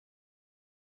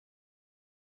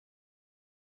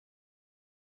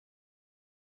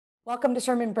Welcome to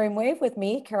Sermon Brainwave with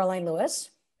me, Karoline Lewis.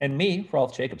 And me,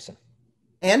 Rolf Jacobson.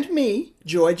 And me,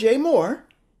 Joy J. Moore.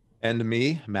 And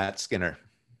me, Matt Skinner.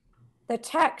 The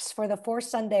text for the fourth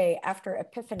Sunday after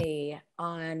Epiphany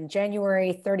on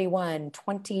January 31,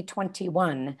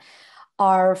 2021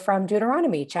 are from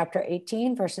Deuteronomy chapter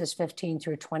 18, verses 15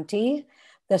 through 20.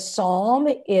 The psalm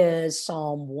is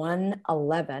Psalm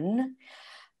 111.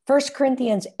 1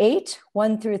 Corinthians 8,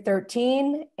 1 through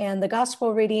 13, and the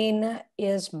gospel reading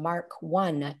is Mark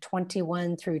 1,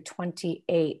 21 through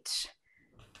 28.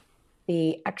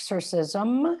 The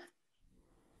exorcism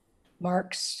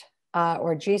marks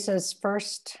or Jesus'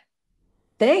 first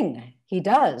thing he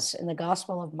does in the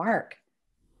Gospel of Mark.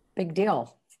 Big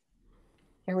deal.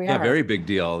 Here we are. Yeah, very big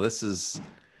deal. This is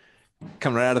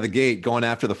coming right out of the gate, going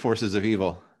after the forces of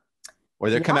evil.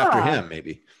 Or they're coming after him,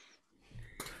 maybe.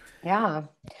 Yeah.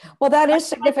 Well, that is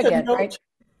significant, right?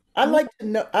 I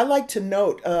like to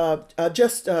note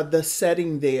just the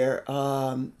setting there,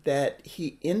 that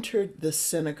he entered the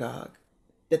synagogue,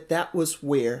 that was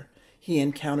where he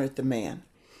encountered the man,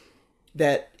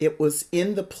 that it was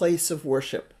in the place of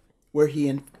worship where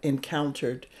he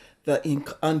encountered the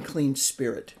unclean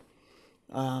spirit.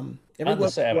 On the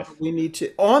Sabbath. We need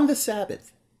to, on the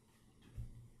Sabbath.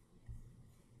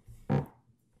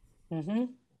 Mm-hmm.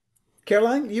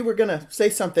 Caroline, you were going to say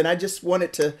something. I just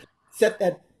wanted to set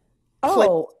that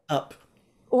place up.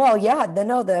 Well, yeah,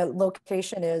 the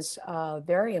location is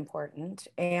very important.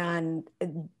 And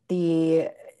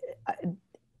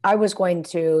I was going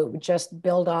to just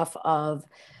build off of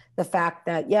the fact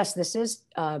that, yes, this is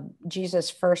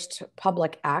Jesus' first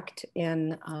public act in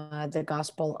the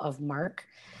Gospel of Mark.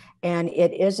 And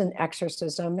it is an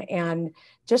exorcism. And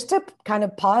just to kind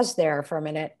of pause there for a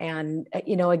minute, and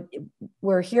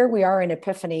we are in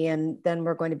Epiphany, and then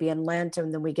we're going to be in Lent,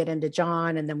 and then we get into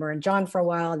John, and then we're in John for a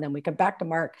while, and then we come back to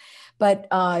Mark. But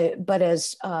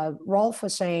as Rolf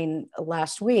was saying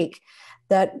last week,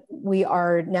 that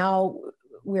we're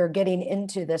getting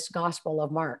into this Gospel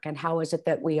of Mark, and how is it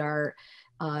that we are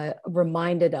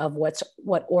reminded of what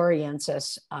orients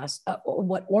us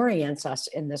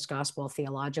in this gospel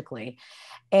theologically,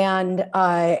 and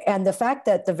the fact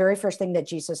that the very first thing that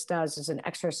Jesus does is an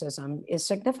exorcism is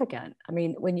significant. I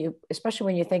mean, especially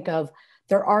when you think of,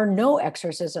 there are no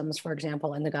exorcisms, for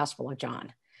example, in the Gospel of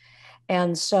John.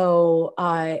 And so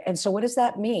what does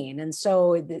that mean? And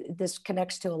so this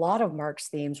connects to a lot of Mark's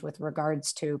themes with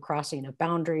regards to crossing of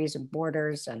boundaries and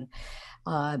borders, and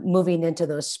moving into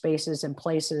those spaces and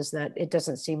places that it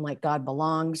doesn't seem like God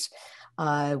belongs,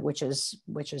 which is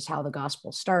how the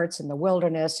gospel starts, in the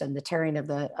wilderness and the tearing of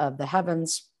the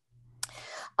heavens.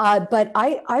 But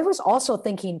I was also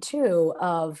thinking too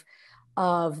of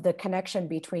the connection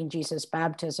between Jesus'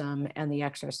 baptism and the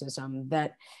exorcism,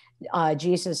 that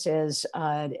Jesus is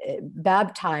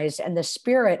baptized and the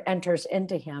Spirit enters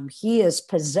into him. He is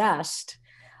possessed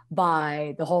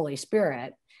by the Holy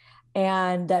Spirit.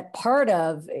 And that part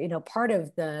of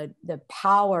the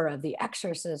power of the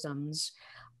exorcisms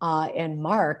in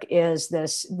Mark is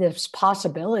this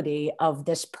possibility of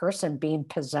this person being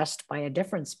possessed by a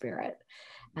different spirit,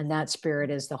 and that spirit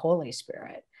is the Holy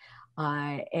Spirit.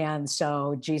 And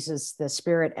so Jesus, the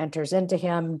Spirit enters into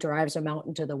him, drives him out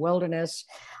into the wilderness,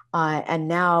 and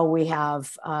now we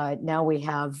have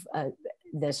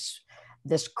this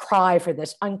cry for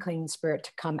this unclean spirit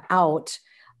to come out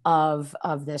of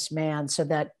this man, so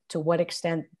that to what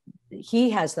extent he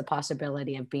has the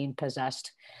possibility of being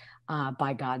possessed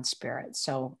by God's Spirit.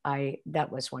 So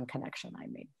that was one connection I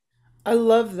made. I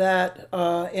love that,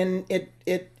 and it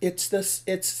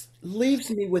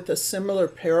leaves me with a similar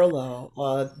parallel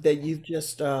that you've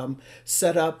just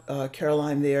set up,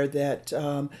 Caroline. There,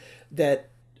 that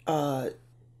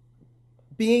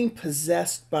being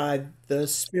possessed by the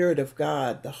Spirit of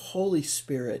God, the Holy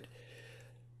Spirit,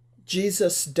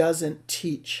 Jesus doesn't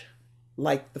teach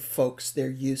like the folks they're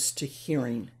used to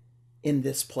hearing in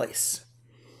this place.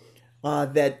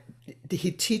 That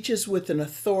he teaches with an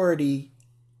authority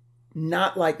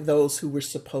not like those who were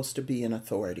supposed to be in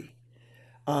authority.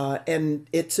 And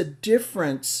it's a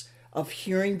difference of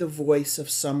hearing the voice of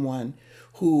someone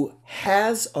who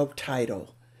has a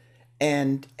title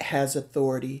and has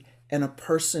authority, and a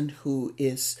person who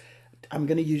is, I'm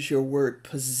going to use your word,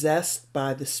 possessed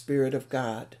by the Spirit of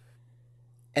God.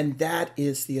 And that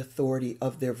is the authority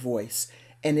of their voice.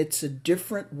 And it's a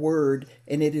different word,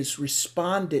 and it is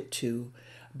responded to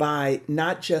by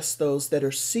not just those that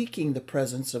are seeking the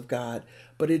presence of God,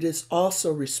 but it is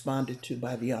also responded to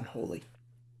by the unholy.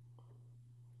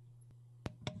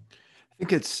 I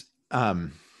think it's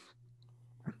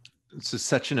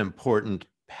such an important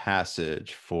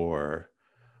passage for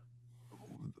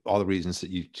all the reasons that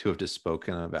you two have just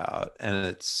spoken about. And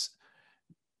I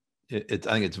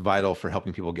think it's vital for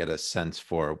helping people get a sense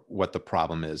for what the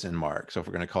problem is in Mark. So if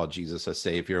we're going to call Jesus a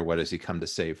savior, what does he come to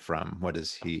save from?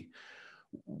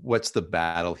 What's the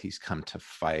battle he's come to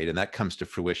fight? And that comes to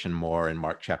fruition more in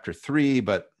Mark chapter 3,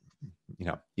 but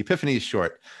Epiphany is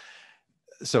short,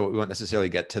 so we won't necessarily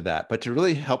get to that. But to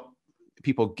really help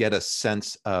people get a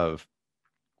sense of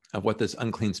what this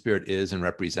unclean spirit is and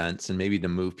represents, and maybe to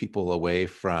move people away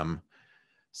from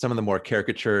some of the more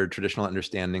caricatured traditional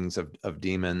understandings of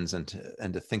demons, and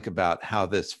to think about how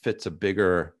this fits a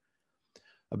bigger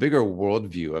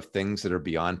worldview of things that are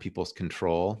beyond people's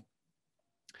control,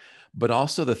 but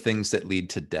also the things that lead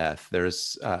to death.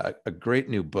 There's a great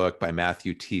new book by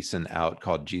Matthew Thiessen out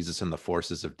called Jesus and the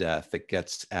Forces of Death that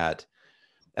gets at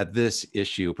this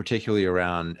issue, particularly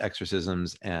around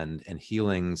exorcisms and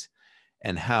healings,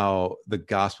 and how the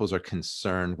Gospels are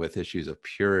concerned with issues of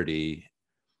purity,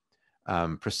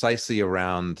 precisely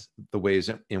around the ways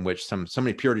in which so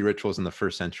many purity rituals in the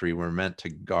first century were meant to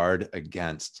guard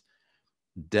against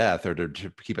death, or to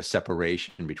keep a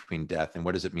separation between death, and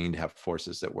what does it mean to have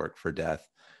forces that work for death,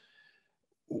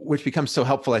 which becomes so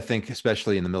helpful, I think,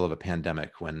 especially in the middle of a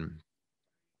pandemic when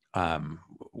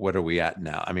what are we at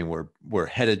now? I mean, we're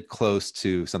headed close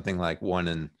to something like 1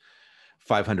 in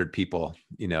 500 people,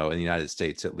 in the United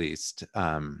States at least,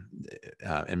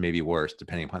 and maybe worse,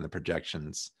 depending upon the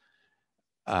projections,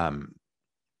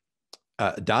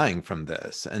 dying from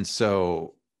this. And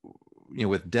so,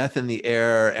 with death in the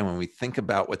air, and when we think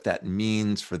about what that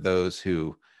means for those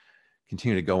who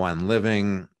continue to go on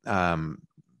living,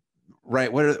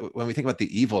 right? When we think about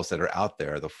the evils that are out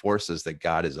there, the forces that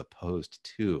God is opposed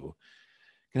to,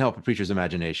 can help a preacher's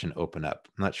imagination open up.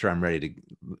 I'm not sure I'm ready to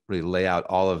really lay out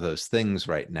all of those things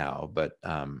right now, but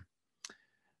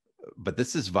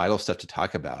this is vital stuff to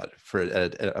talk about for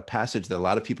a passage that a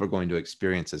lot of people are going to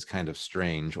experience as kind of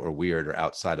strange or weird or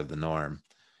outside of the norm.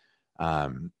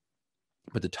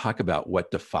 But to talk about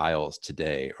what defiles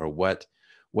today, or what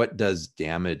does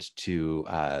damage to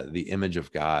the image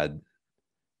of God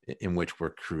in which we're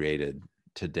created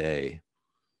today.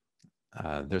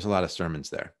 There's a lot of sermons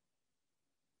there.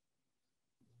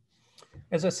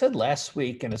 As I said last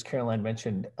week, and as Karoline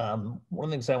mentioned, one of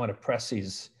the things I want to press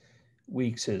these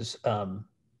weeks is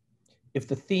if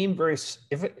the theme verse,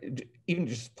 even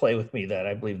just play with me that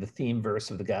I believe the theme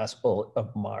verse of the Gospel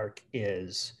of Mark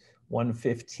is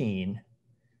 1:15.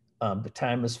 The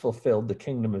time is fulfilled, the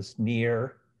kingdom is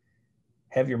near.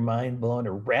 Have your mind blown,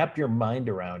 or wrap your mind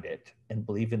around it and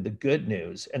believe in the good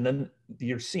news. And then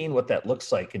you're seeing what that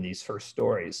looks like in these first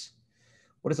stories.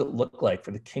 What does it look like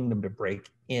for the kingdom to break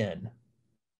in?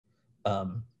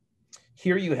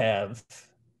 Here you have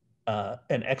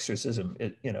an exorcism,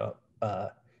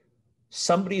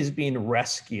 somebody is being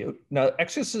rescued. Now,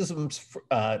 exorcisms,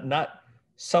 not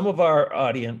some of our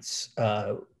audience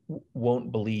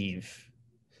won't believe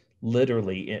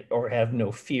literally or have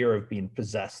no fear of being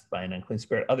possessed by an unclean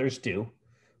spirit. Others do.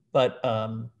 But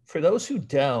for those who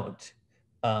don't,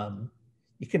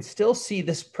 you can still see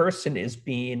this person is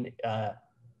being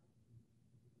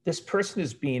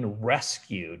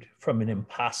rescued from an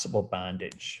impossible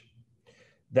bondage.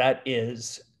 That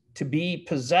is, to be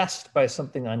possessed by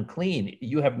something unclean,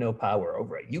 you have no power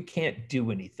over it. You can't do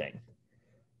anything.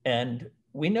 And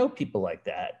we know people like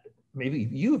that. Maybe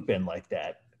you've been like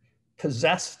that,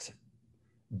 possessed,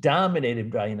 dominated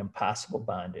by an impossible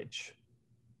bondage.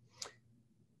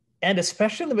 And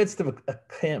especially in the midst of a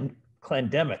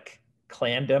pandemic,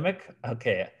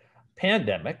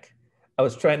 I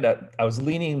was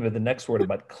leaning into the next word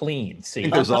about clean. See,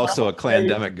 There's also a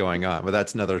clandemic going on, but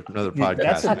that's another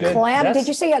podcast. Did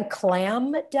you say a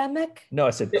clamdemic? No,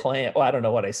 I said clam. Well, I don't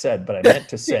know what I said, but I meant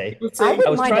to say. I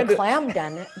wouldn't mind a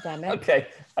clamdemic. Okay,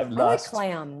 I've lost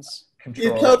clams.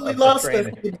 control. You totally lost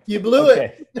it. You blew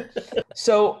it.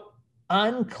 So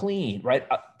unclean, right?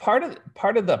 Part of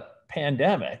the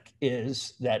pandemic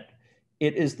is that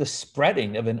it is the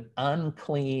spreading of an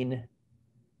unclean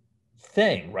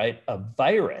thing, right? A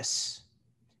virus.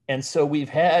 And so we've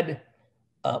had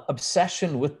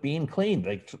obsession with being clean,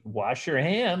 like wash your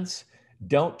hands,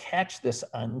 don't catch this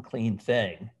unclean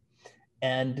thing.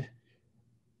 And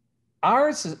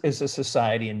ours is a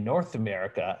society in North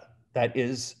America that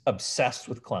is obsessed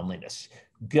with cleanliness.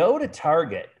 Go to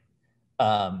Target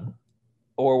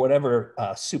or whatever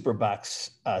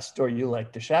superbox store you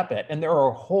like to shop at, and there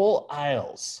are whole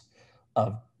aisles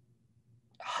of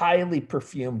highly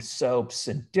perfumed soaps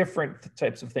and different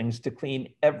types of things to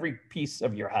clean every piece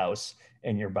of your house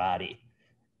and your body.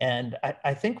 And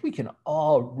I think we can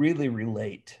all really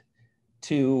relate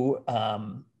to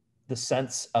the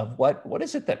sense of what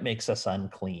is it that makes us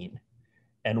unclean,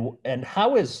 and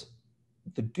how is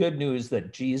the good news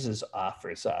that Jesus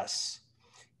offers us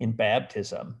in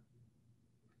baptism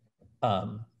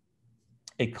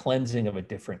a cleansing of a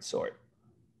different sort.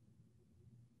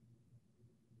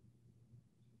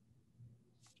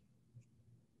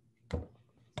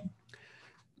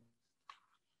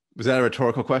 Was that a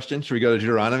rhetorical question? Should we go to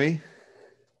Deuteronomy?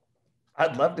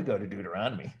 I'd love to go to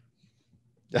Deuteronomy.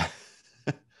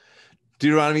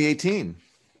 Deuteronomy 18.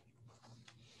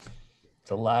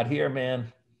 It's a lot here,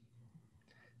 man.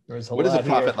 There's a What is lot a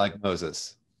prophet here. like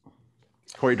Moses?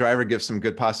 Corey Driver gives some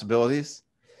good possibilities.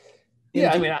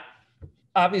 Yeah, I mean,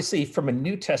 obviously, from a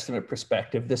New Testament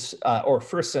perspective, this or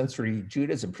first century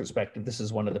Judaism perspective, this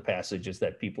is one of the passages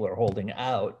that people are holding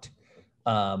out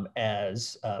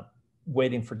as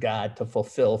waiting for God to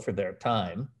fulfill for their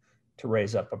time, to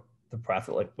raise up the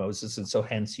prophet like Moses. And so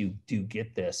hence you do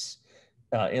get this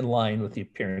in line with the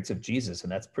appearance of Jesus.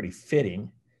 And that's pretty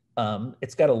fitting.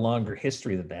 It's got a longer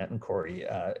history than that. And Corey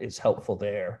is helpful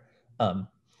there. Although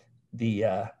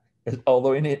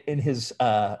in his,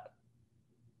 I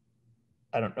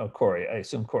don't know, Corey, I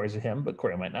assume Corey's a him, but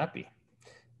Corey might not be.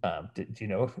 Do you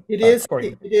know? It is.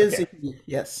 Corey? It is. Okay.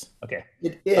 Yes. Okay.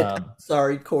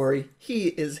 Sorry, Corey. He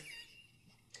is.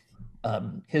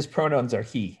 His pronouns are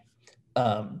he.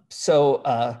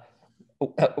 So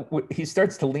he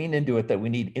starts to lean into it that we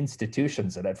need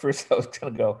institutions. And at first I was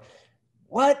going to go,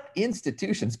 what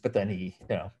institutions? But then he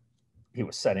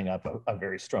was setting up a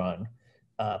very strong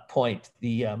point.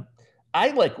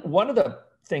 I like one of the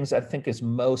things I think is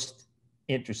most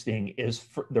interesting is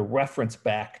the reference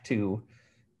back to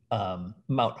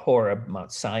Mount Horeb,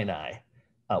 Mount Sinai.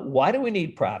 Why do we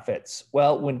need prophets?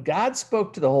 Well, when God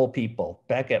spoke to the whole people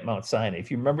back at Mount Sinai, if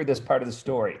you remember this part of the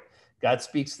story, God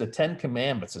speaks the 10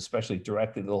 commandments, especially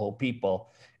directly to the whole people.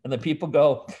 And the people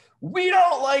go, we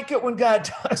don't like it when God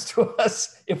talks to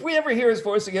us. If we ever hear his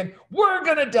voice again, we're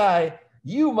going to die.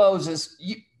 You, Moses,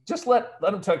 just let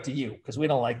him talk to you because we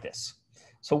don't like this.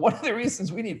 So one of the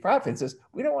reasons we need prophets is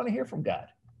we don't want to hear from God.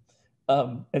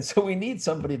 And so we need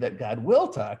somebody that God will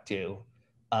talk to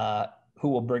who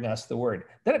will bring us the word.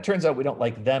 Then it turns out we don't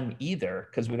like them either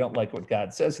because we don't like what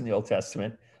God says in the Old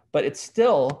Testament. But it's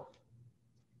still,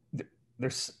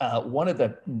 there's one of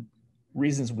the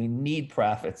reasons we need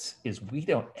prophets is we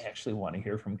don't actually want to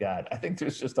hear from God. I think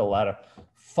there's just a lot of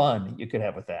fun you could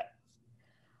have with that.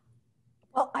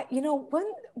 Well,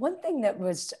 one thing that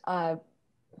was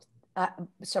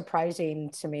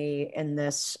surprising to me in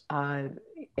this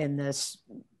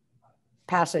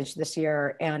passage this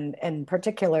year, and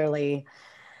particularly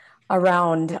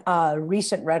around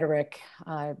recent rhetoric,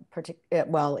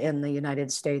 well, in the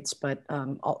United States, but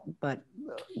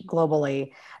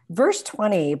globally. Verse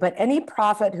 20, but any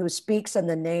prophet who speaks in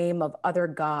the name of other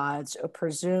gods or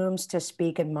presumes to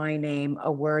speak in my name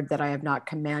a word that I have not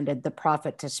commanded the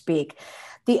prophet to speak.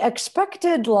 The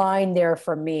expected line there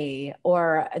for me,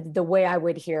 or the way I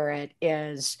would hear it,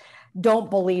 is don't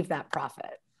believe that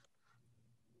prophet.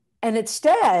 And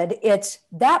instead, it's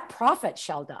that prophet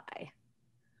shall die.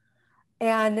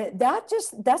 And that's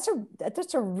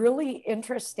a really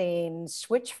interesting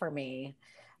switch for me,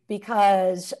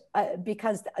 because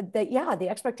the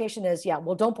expectation is,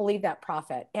 well, don't believe that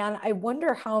prophet. And I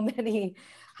wonder how many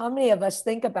of us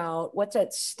think about what's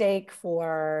at stake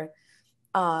for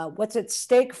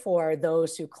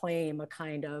those who claim a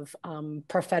kind of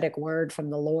prophetic word from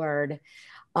the Lord.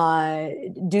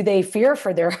 Do they fear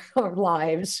for their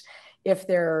lives if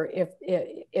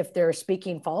they're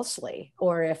speaking falsely,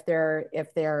 or if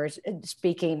they're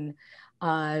speaking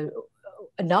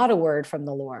not a word from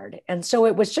the Lord? And so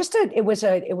it was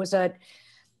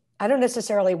I don't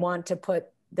necessarily want to put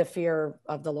the fear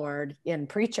of the Lord in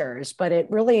preachers, but it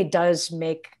really does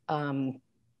make, and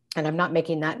I'm not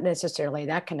making that necessarily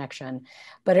that connection,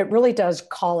 but it really does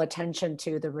call attention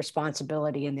to the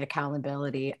responsibility and the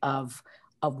accountability of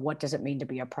what does it mean to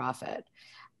be a prophet.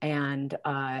 And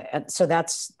so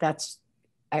that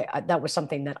was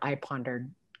something that I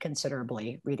pondered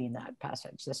considerably reading that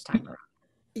passage this time around.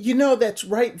 That's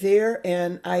right there.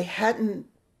 And I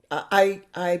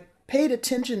paid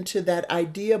attention to that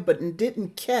idea, but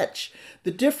didn't catch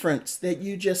the difference that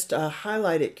you just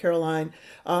highlighted, Karoline.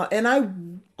 And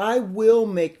I will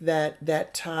make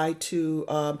that tie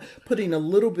to putting a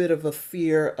little bit of a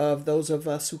fear of those of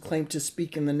us who claim to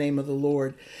speak in the name of the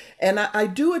Lord. And I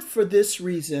do it for this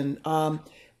reason.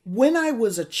 When I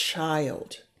was a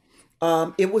child,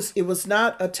 it was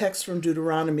not a text from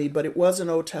Deuteronomy, but it was an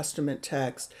Old Testament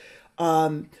text.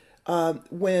 When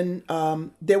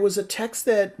there was a text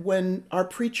that when our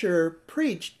preacher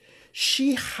preached,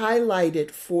 she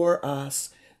highlighted for us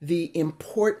the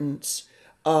importance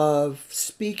of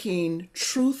speaking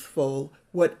truthful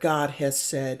what God has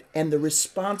said and the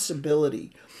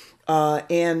responsibility.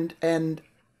 And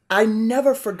I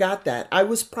never forgot that. I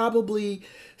was probably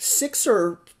 6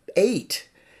 or 8,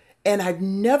 and I've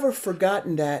never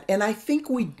forgotten that. And I think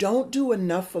we don't do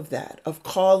enough of that, of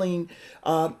calling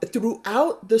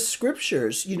throughout the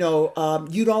scriptures. You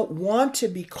don't want to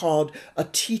be called a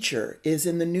teacher, is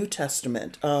in the New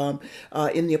Testament,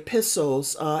 in the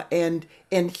epistles. And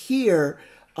here,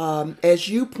 as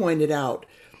you pointed out,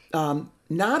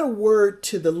 not a word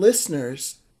to the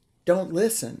listeners, don't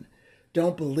listen,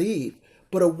 don't believe,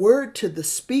 but a word to the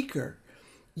speaker.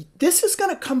 This is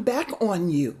going to come back on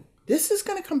you. This is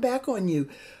going to come back on you.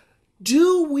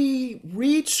 Do we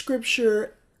read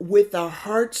scripture with our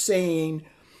heart saying,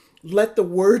 let the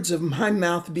words of my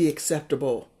mouth be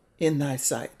acceptable in thy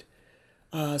sight?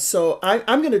 So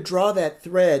I'm going to draw that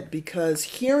thread, because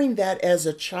hearing that as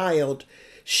a child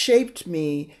shaped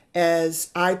me as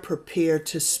I prepare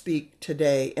to speak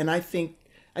today. And I think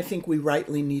we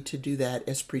rightly need to do that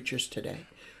as preachers today.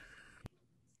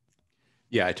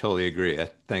 Yeah, I totally agree.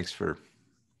 Thanks for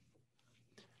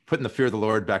putting the fear of the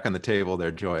Lord back on the table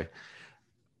there, Joy.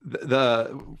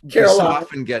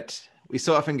 Karoline. We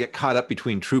so often get caught up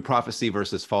between true prophecy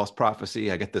versus false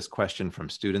prophecy. I get this question from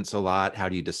students a lot. How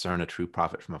do you discern a true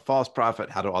prophet from a false prophet?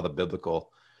 How do all the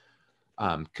biblical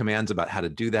commands about how to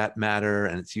do that matter?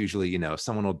 And it's usually,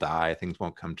 someone will die, things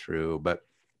won't come true. But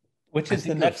which is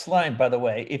the next line, by the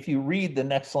way. If you read the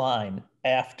next line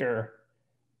after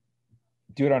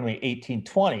Deuteronomy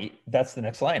 18:20, that's the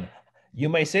next line. You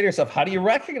may say to yourself, how do you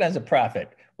recognize a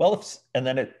prophet? Well, and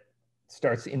then it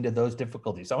starts into those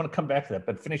difficulties. I want to come back to that,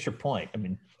 but finish your point. I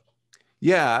mean,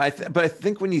 yeah, but I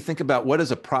think when you think about what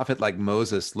does a prophet like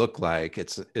Moses look like,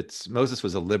 it's Moses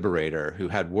was a liberator who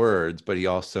had words, but he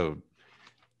also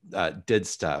did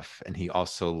stuff, and he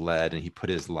also led, and he put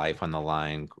his life on the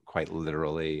line quite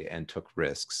literally and took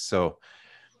risks. So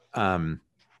now,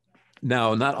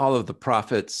 not all of the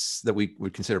prophets that we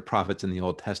would consider prophets in the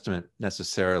Old Testament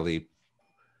necessarily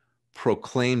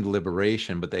proclaimed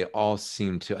liberation, but they all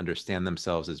seem to understand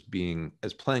themselves as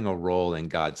playing a role in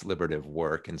God's liberative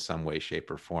work in some way, shape,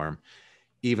 or form,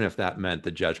 even if that meant the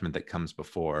judgment that comes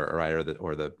before,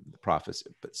 or the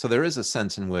prophecy. But so there is a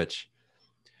sense in which,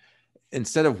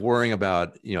 instead of worrying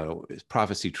about, is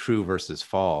prophecy true versus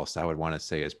false, I would want to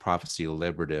say, is prophecy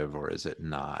liberative or is it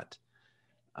not?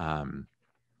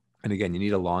 And again, you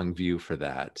need a long view for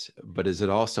that. But is it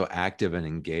also active and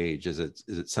engaged? Is it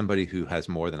somebody who has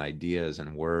more than ideas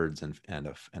and words and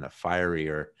a fiery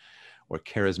or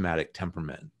charismatic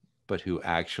temperament, but who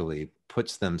actually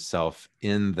puts themselves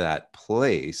in that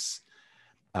place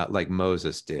like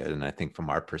Moses did? And I think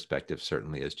from our perspective,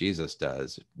 certainly as Jesus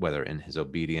does, whether in his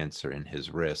obedience or in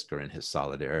his risk or in his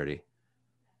solidarity.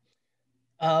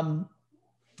 I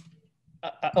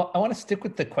want to stick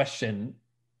with the question,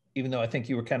 even though I think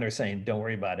you were kind of saying, don't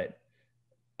worry about it.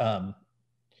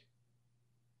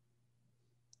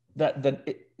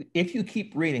 If you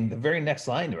keep reading, the very next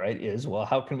line, right, is, well,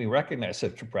 how can we recognize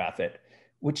such a prophet?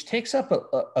 Which takes up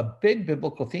a big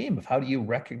biblical theme of how do you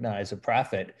recognize a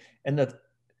prophet? And the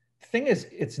thing is,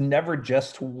 it's never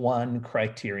just one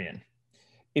criterion.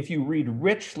 If you read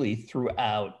richly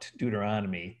throughout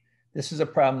Deuteronomy, this is a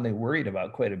problem they worried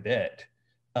about quite a bit.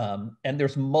 And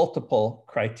there's multiple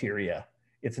criteria.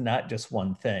 It's not just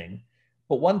one thing.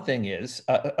 But one thing is,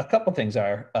 a couple things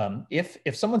are,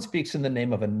 if someone speaks in the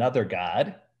name of another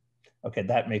god, okay,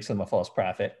 that makes them a false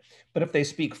prophet. But if they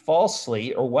speak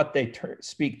falsely, or what they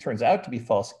speak turns out to be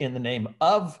false in the name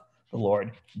of the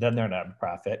Lord, then they're not a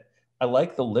prophet. I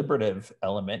like the liberative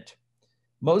element.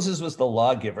 Moses was the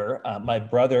lawgiver. My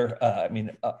brother,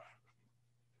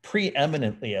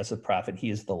 preeminently as a prophet, he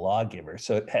is the lawgiver.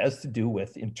 So it has to do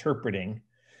with interpreting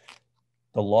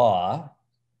the law,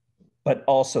 but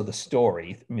also the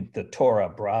story. I mean, the Torah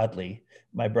broadly.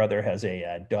 My brother has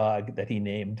a dog that he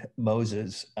named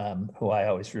Moses, who I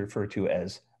always refer to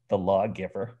as the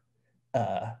lawgiver.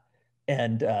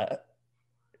 And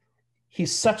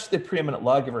he's such the preeminent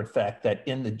lawgiver, in fact, that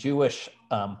in the Jewish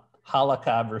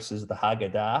Halakha versus the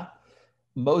Haggadah,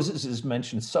 Moses is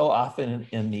mentioned so often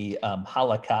in the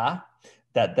Halakha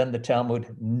that then the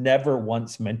Talmud never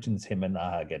once mentions him in the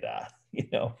Haggadah,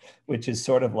 which is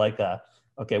sort of like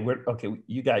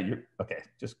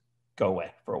just go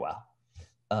away for a while.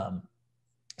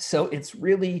 So it's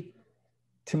really,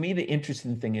 to me, the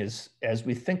interesting thing is, as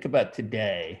we think about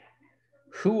today,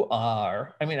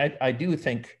 I do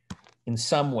think in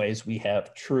some ways we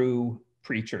have true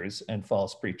preachers and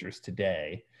false preachers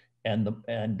today. And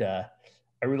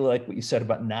I really like what you said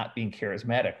about not being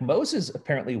charismatic. Moses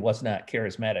apparently was not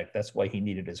charismatic. That's why he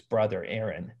needed his brother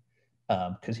Aaron,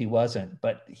 because he wasn't,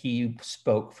 but he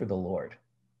spoke for the Lord.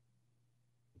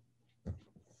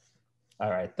 All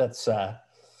right, that's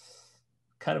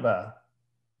kind of a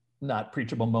not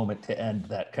preachable moment to end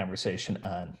that conversation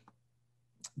on,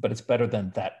 but it's better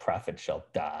than that prophet shall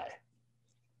die.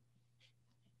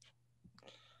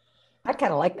 I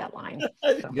kind of like that line.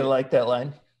 You gonna like that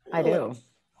line? I do.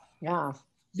 Yeah.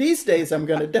 These days, I'm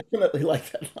going to definitely like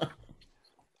that line.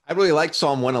 I really like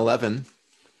Psalm 111.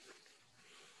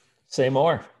 Say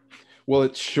more. Well,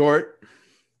 it's short,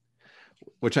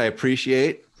 which I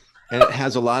appreciate, and it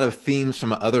has a lot of themes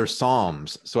from other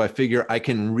Psalms. So I figure I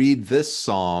can read this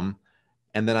Psalm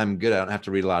and then I'm good. I don't have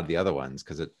to read a lot of the other ones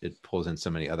because it pulls in so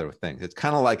many other things. It's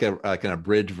kind of like an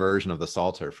abridged version of the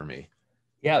Psalter for me.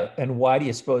 Yeah, and why do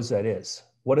you suppose that is?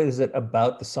 What is it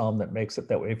about the Psalm that makes it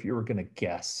that way, if you were going to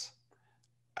guess?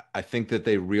 I think that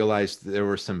they realized there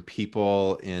were some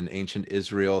people in ancient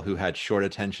Israel who had short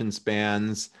attention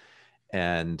spans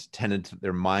and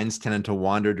their minds tended to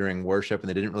wander during worship, and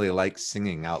they didn't really like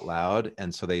singing out loud.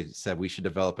 And so they said we should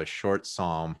develop a short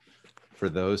psalm for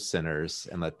those sinners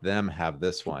and let them have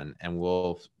this one. And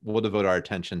we'll devote our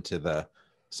attention to the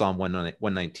Psalm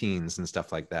 119s and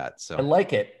stuff like that. So I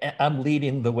like it. I'm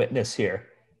leading the witness here.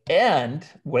 And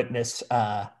witness,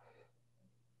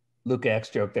 Luke X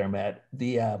joke there, Matt.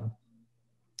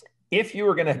 If you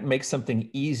were going to make something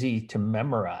easy to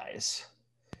memorize,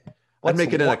 I'd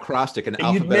make it an acrostic, an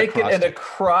alphabet you'd make acrostic. it an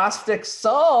acrostic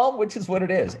psalm, which is what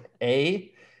it is.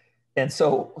 And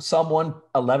so Psalm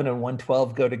 111 and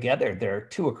 112 go together. There are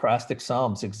two acrostic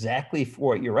psalms exactly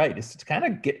for what you're right. It's to kind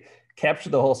of capture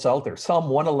the whole Psalter. Psalm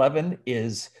 111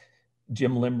 is,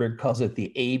 Jim Limburg calls it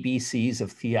the ABCs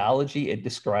of theology. It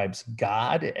describes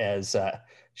God, as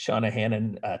Shauna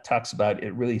Hannon talks about.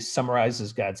 It really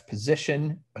summarizes God's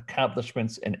position,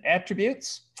 accomplishments, and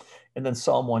attributes. And then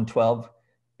Psalm 112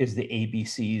 is the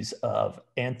ABCs of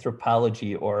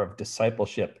anthropology or of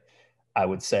discipleship, I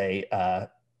would say,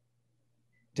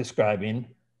 describing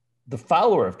the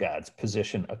follower of God's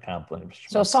position, accomplishments.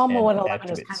 So Psalm 111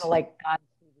 is kind of like God's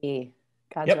CV,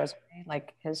 God's resume,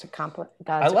 like his accomplishment.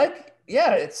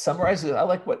 It summarizes. I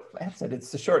like what Matt said. It's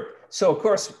the short. So of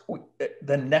course,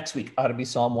 then next week ought to be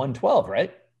Psalm 112,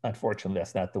 right? Unfortunately,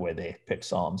 that's not the way they pick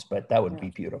Psalms, but that would be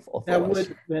beautiful. That would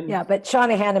have been... Yeah, but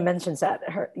Shauna Hanna mentions that.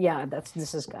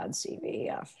 This is God's CV.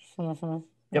 Yeah. Mm-hmm.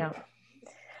 Yep. Yeah.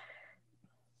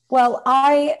 Well,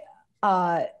 I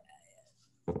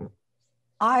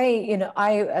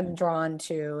am drawn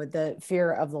to the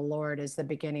fear of the Lord as the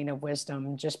beginning of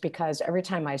wisdom, just because every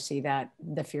time I see that,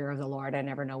 the fear of the Lord, I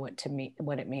never know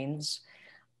what it means.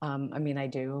 I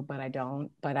do, but I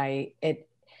don't. But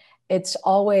it's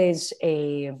always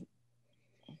a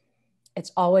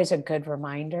good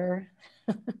reminder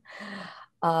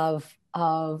of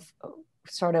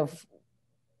sort of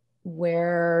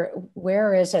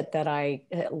where is it that I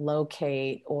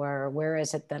locate, or where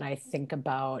is it that I think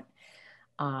about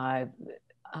my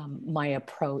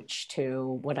approach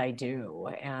to what I do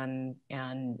and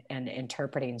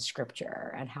interpreting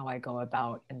scripture, and how I go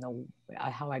about in the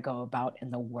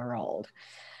world,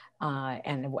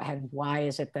 and why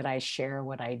is it that I share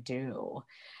what I do,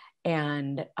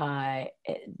 and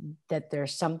that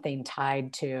there's something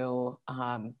tied to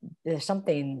there's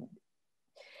something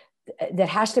that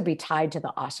has to be tied to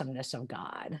the awesomeness of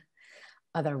God.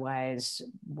 Otherwise,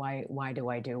 why do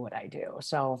I do what I do?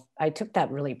 So I took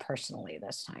that really personally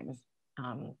this time,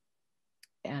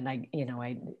 and I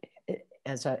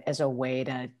as a way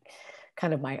to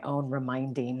kind of my own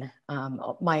reminder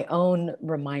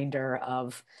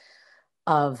of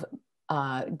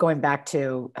going back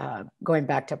to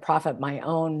prophet, my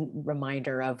own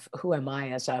reminder of who am I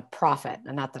as a prophet,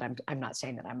 and not that I'm not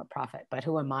saying that I'm a prophet, but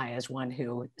who am I as one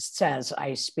who says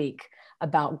I speak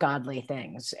about godly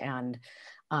things and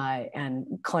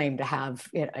claim to have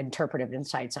interpretive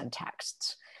insights on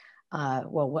texts.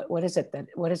 What is a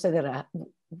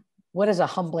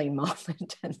humbling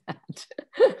moment in that?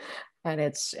 and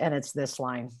it's this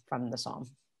line from the Psalm.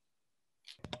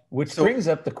 Which brings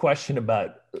up the question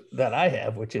that I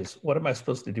have, which is, what am I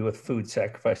supposed to do with food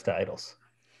sacrificed to idols?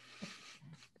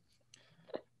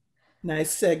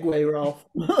 Nice segue, Rolf.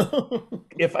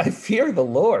 If I fear the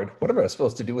Lord, what am I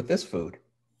supposed to do with this food?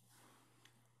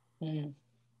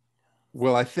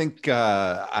 Well, I think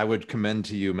I would commend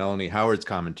to you Melanie Howard's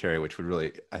commentary, which would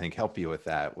really, I think, help you with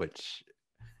that, which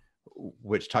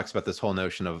talks about this whole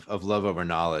notion of love over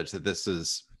knowledge, that this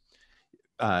is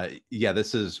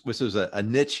this was a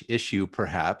niche issue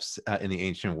perhaps in the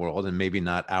ancient world, and maybe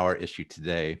not our issue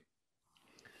today.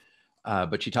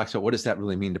 But she talks about what does that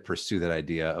really mean to pursue that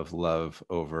idea of love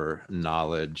over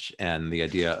knowledge, and the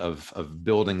idea of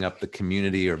building up the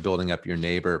community or building up your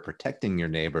neighbor, protecting your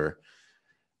neighbor,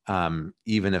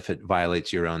 even if it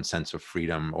violates your own sense of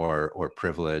freedom or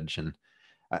privilege. And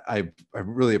I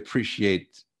really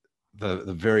appreciate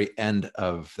the very end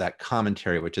of that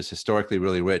commentary, which is historically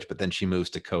really rich, but then she moves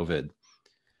to COVID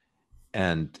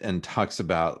and talks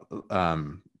about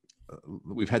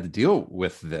we've had to deal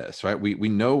with this, right? We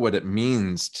know what it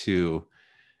means to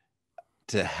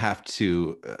have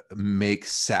to make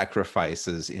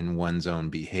sacrifices in one's own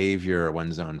behavior,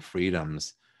 one's own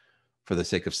freedoms for the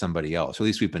sake of somebody else. Or at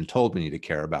least we've been told we need to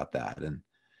care about that. And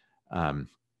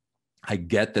I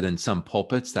get that in some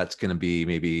pulpits, that's going to be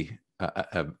maybe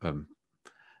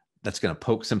that's going to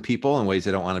poke some people in ways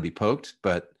they don't want to be poked,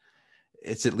 but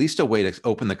it's at least a way to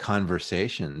open the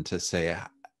conversation to say,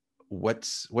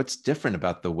 what's different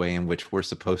about the way in which we're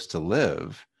supposed to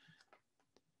live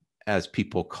as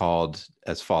people called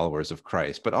as followers of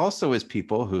Christ, but also as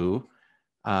people who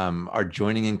are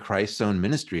joining in Christ's own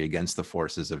ministry against the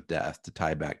forces of death, to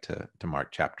tie back to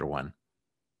Mark chapter 1.